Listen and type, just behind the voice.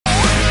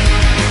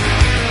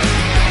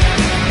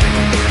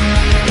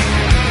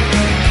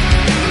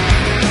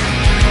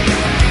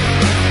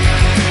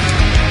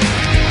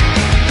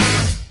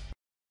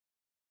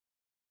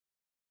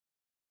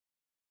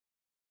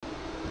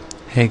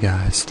Hey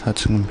guys,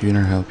 Touch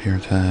Computer Help here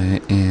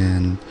today,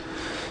 and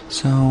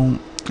so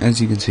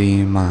as you can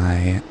see,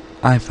 my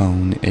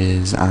iPhone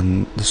is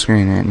on the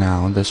screen right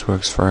now. This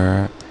works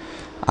for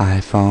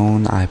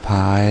iPhone,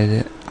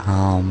 iPod,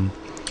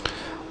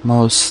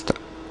 most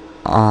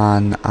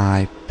on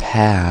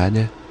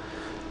iPad,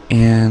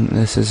 and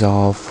this is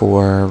all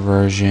for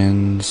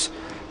versions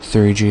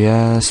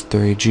 3GS,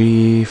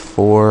 3G,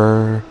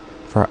 4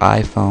 for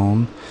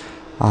iPhone,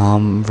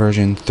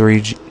 version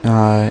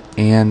 3G,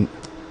 and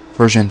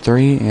version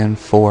 3 and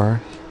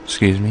 4,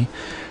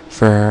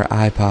 for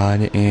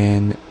iPod,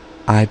 and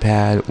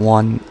iPad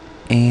 1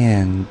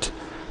 and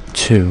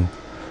 2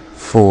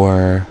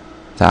 for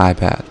the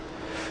iPad.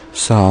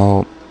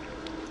 So,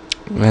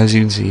 as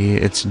you can see,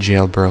 it's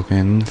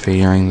jailbroken,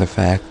 figuring the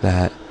fact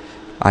that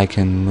I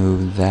can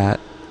move that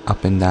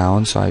up and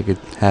down, so I could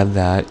have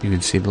that. You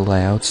can see the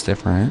layout's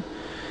different.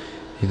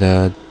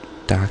 The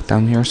dock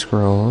down here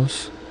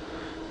scrolls,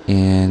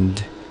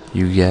 and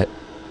you get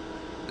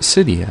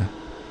Cydia.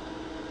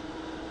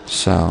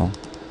 So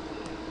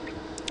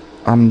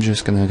I'm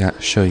just gonna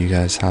show you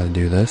guys how to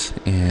do this,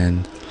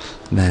 and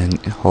then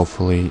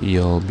hopefully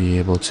you'll be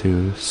able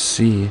to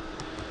see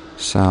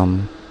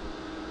some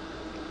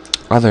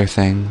other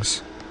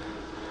things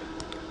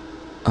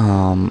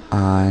on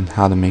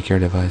how to make your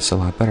device a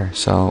lot better.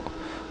 So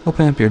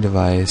open up your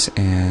device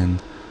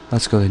and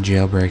let's go to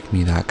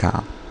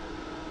jailbreakme.com.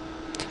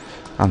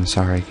 I'm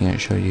sorry I can't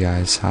show you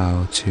guys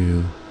how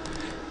to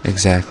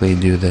exactly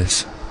do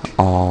this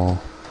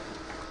all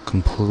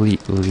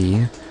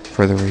completely,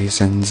 for the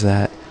reasons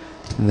that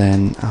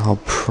then I'll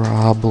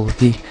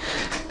probably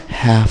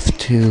have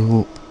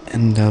to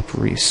end up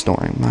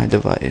restoring my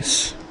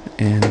device,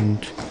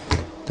 and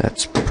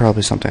that's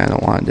probably something I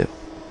don't want to do.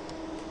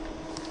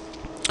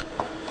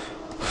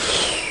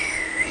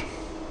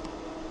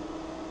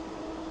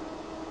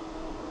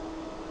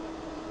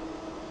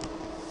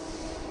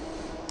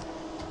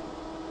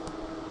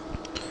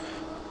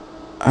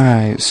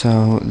 Alright,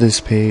 so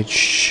this page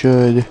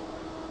should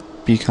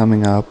be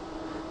coming up,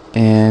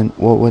 and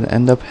what would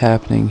end up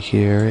happening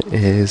here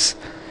is,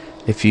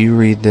 if you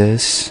read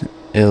this,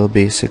 it'll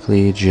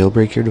basically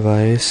jailbreak your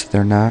device.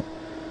 They're not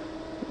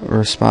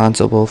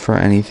responsible for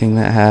anything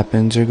that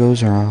happens or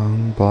goes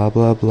wrong, blah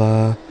blah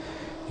blah.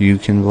 You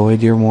can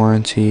void your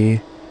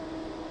warranty.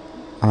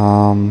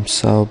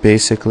 So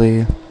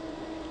basically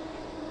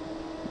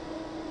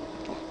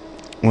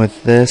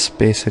with this,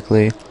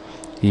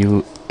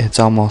 it's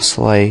almost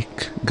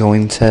like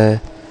going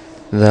to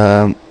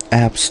the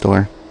App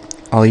Store.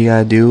 All you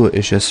gotta do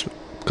is just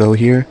go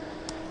here,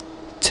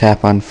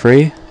 tap on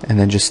free, and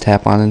then just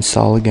tap on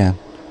install again,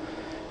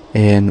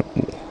 and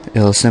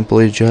it'll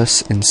simply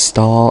just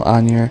install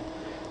on your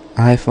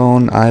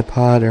iPhone,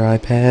 iPod, or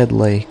iPad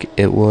like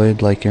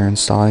you're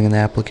installing an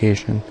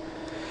application.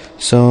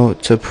 So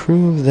to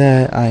prove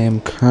that I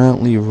am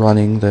currently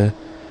running the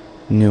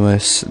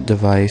newest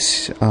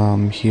device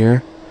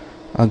here,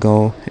 I'll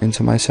go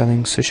into my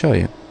settings to show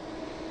you.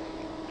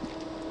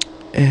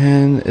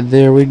 And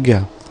there we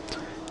go.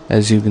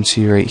 As you can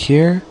see right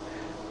here,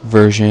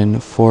 version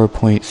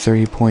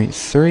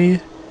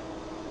 4.3.3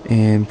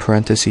 in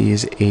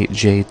parentheses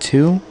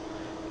 8J2,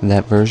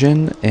 that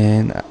version,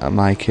 and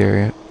my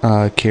carrier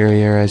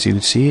as you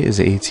can see is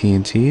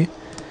AT&T.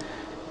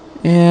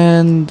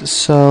 And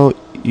so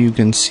you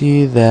can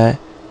see that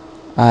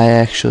I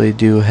actually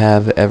do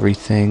have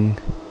everything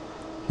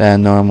that a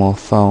normal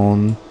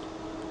phone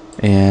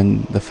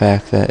and the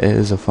fact that it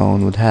is a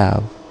phone would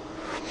have.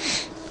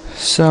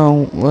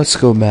 So let's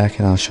go back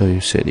and I'll show you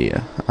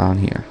Cydia on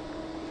here.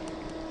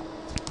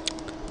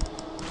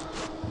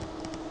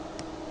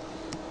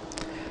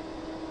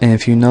 And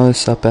if you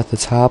notice up at the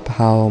top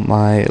how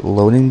my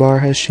loading bar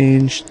has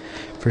changed,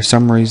 for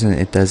some reason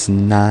it does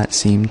not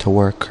seem to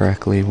work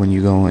correctly when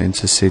you go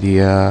into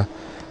Cydia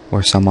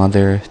or some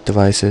other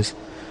devices.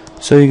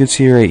 So you can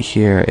see right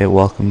here, it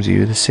welcomes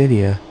you to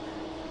Cydia,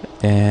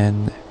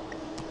 and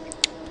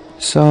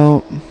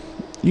so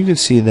you can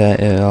see that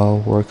it all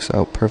works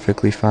out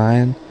perfectly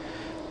fine.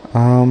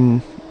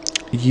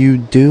 You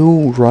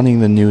do,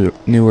 running the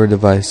newer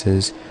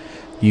devices,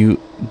 you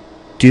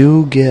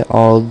do get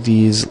all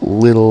these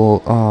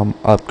little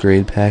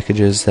upgrade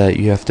packages that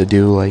you have to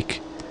do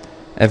like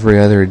every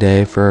other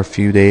day for a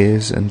few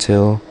days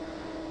until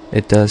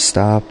it does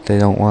stop. They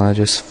don't want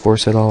to just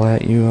force it all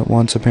at you at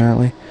once,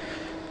 apparently.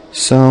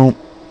 So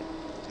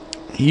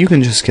you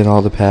can just get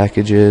all the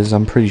packages.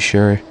 I'm pretty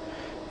sure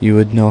you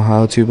would know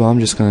how to, but I'm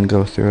just going to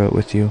go through it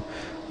with you.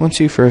 Once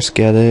you first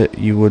get it,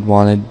 you would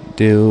want to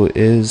do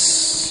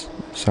is,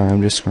 sorry,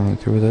 I'm just scrolling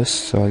through this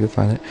so I can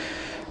find it.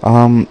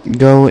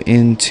 Go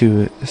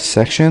into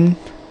section,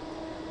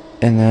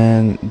 and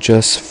then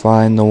just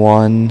find the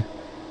one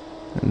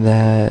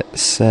that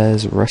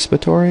says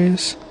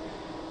respiratories,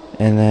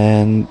 and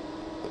then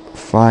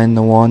find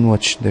the one,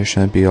 which there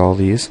shouldn't be all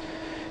these,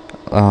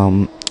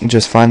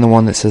 just find the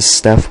one that says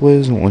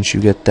StephWiz. Once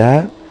you get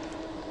that,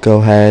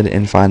 go ahead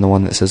and find the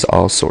one that says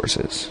all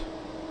sources.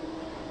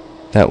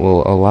 That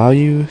will allow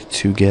you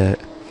to get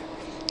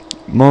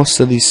most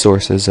of these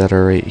sources that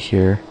are right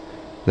here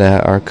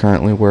that are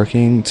currently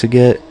working, to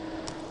get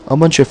a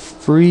bunch of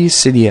free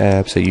Cydia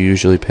apps that you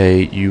usually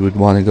pay, you would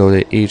want to go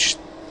to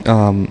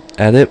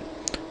edit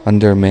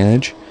under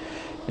manage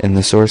in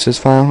the sources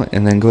file,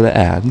 and then go to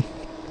add,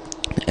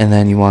 and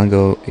then you want to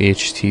go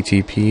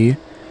http://x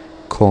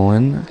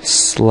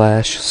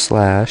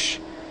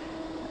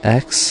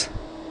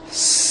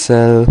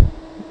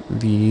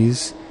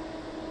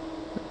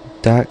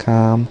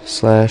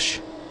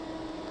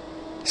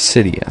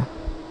sellize.com/Cydia.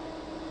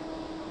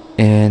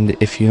 And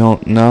if you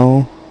don't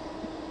know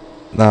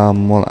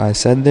what I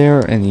said there,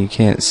 and you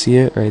can't see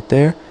it right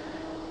there,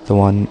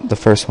 the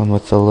first one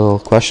with the little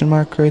question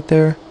mark right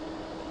there,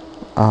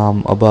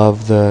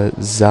 above the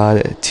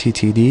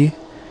ZOD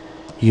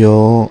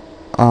you'll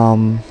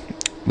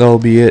there'll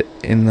be it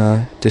in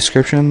the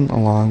description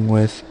along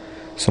with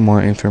some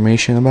more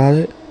information about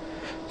it.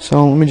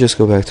 So let me just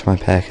go back to my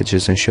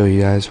packages and show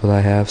you guys what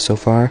I have so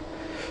far.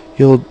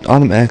 You'll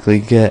automatically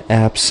get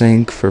App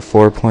Sync for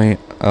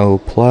 4.0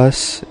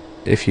 plus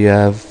if you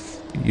have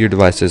your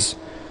devices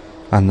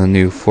on the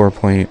new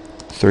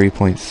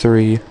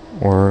 4.3.3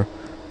 or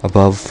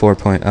above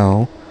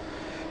 4.0.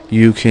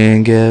 You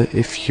can get,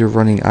 if you're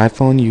running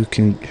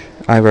iPhone,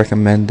 I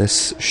recommend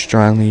this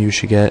strongly. You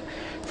should get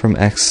from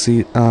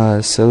Sleazy.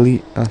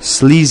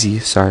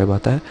 Sorry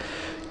about that.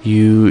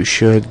 You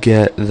should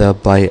get the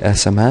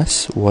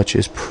BiteSms, which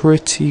is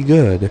pretty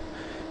good,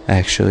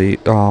 actually,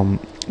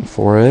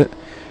 for it.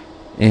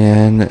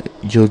 And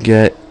you'll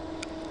get,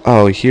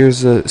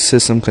 here's the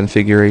system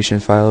configuration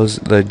files,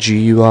 the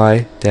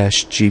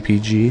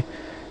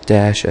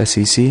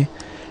GUI-GPG-SEC.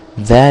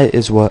 That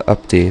is what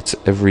updates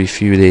every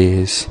few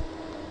days.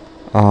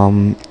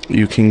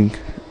 You can,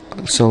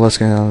 so let's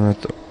get on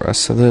with the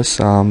rest of this.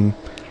 Let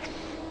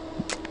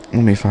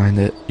me find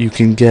it. You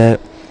can get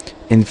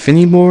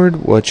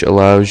InfiniBoard, which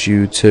allows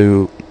you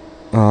to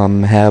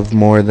have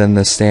more than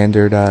the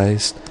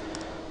standardized,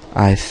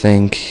 I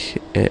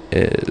think it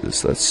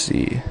is, let's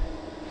see,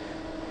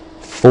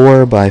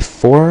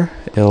 4x4.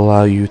 It'll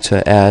allow you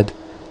to add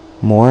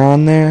more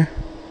on there.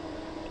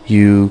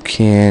 You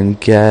can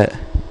get,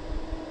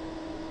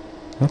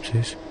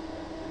 oopsies,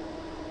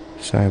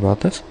 sorry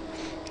about this.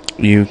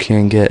 You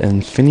can get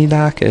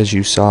InfiniDock, as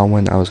you saw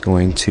when I was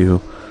going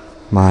to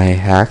my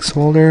hacks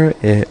folder.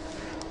 It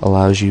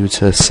allows you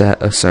to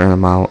set a certain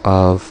amount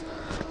of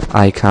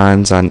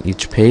icons on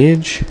each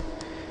page,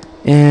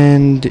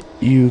 and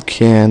you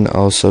can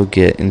also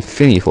get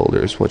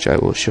Infinifolders, which I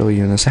will show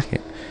you in a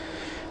second.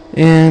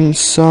 And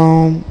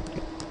so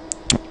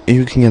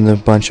you can get a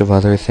bunch of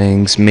other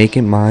things. Make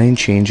It Mine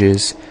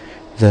changes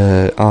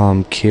the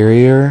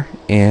carrier,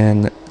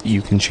 and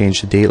you can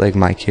change the date, like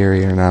my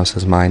carrier now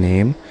says my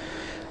name.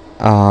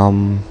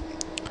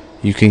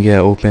 You can get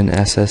Open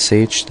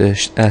SSH, the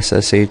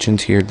SSH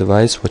into your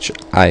device, which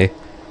I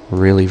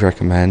really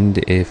recommend.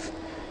 If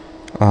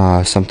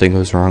something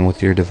goes wrong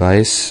with your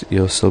device,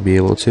 you'll still be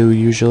able to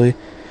usually.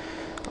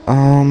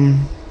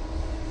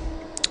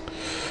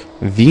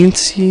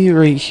 VNC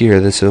right here,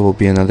 this will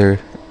be another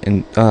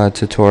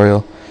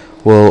tutorial,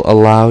 will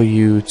allow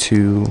you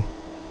to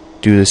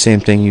do the same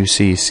thing you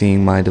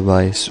seeing my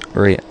device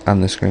right on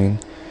the screen.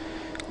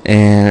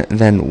 And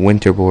then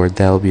WinterBoard,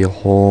 that'll be a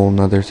whole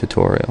nother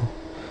tutorial.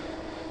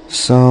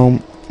 So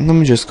let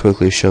me just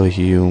quickly show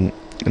you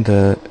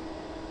the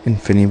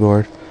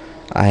InfiniBoard.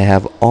 I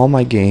have all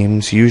my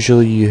games.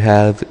 Usually you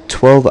have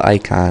 12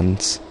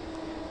 icons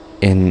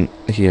in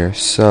here,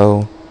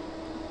 so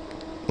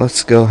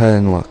let's go ahead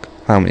and look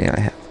how many I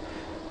have.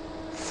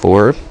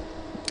 4,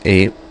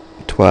 8,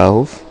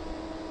 12,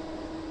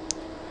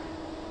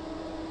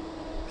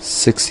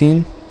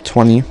 16,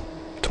 20,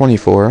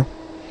 24,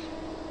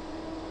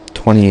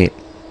 28.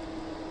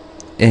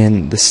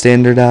 And the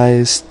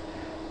standardized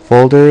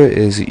folder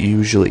is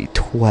usually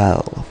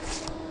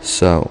 12.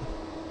 So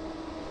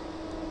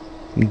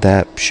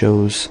that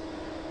shows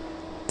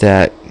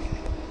that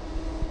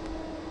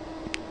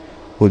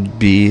would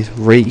be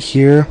right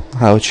here.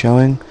 How it's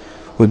showing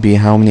would be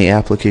how many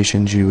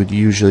applications you would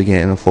usually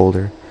get in a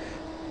folder.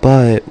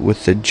 But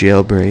with the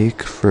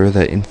jailbreak for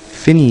the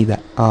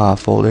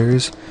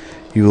folders,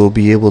 you will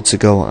be able to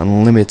go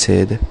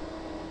unlimited.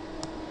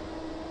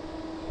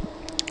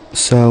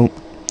 So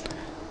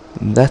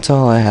that's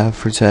all I have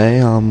for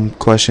today.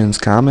 Questions,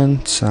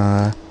 comments,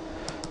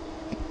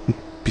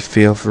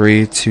 feel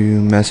free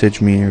to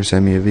message me or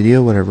send me a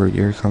video, whatever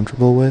you're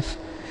comfortable with.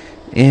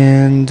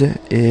 And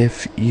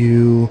if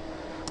you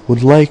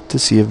would like to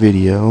see a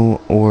video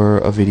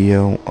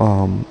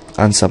on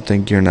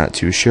something you're not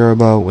too sure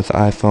about with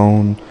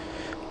iPhone,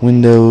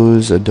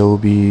 Windows,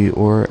 Adobe,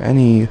 or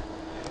any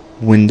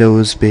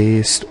Windows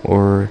based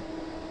or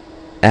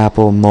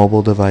Apple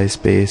mobile device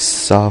based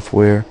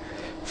software,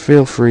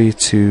 feel free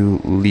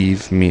to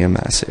leave me a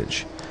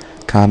message,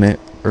 comment,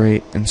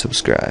 rate, and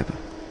subscribe.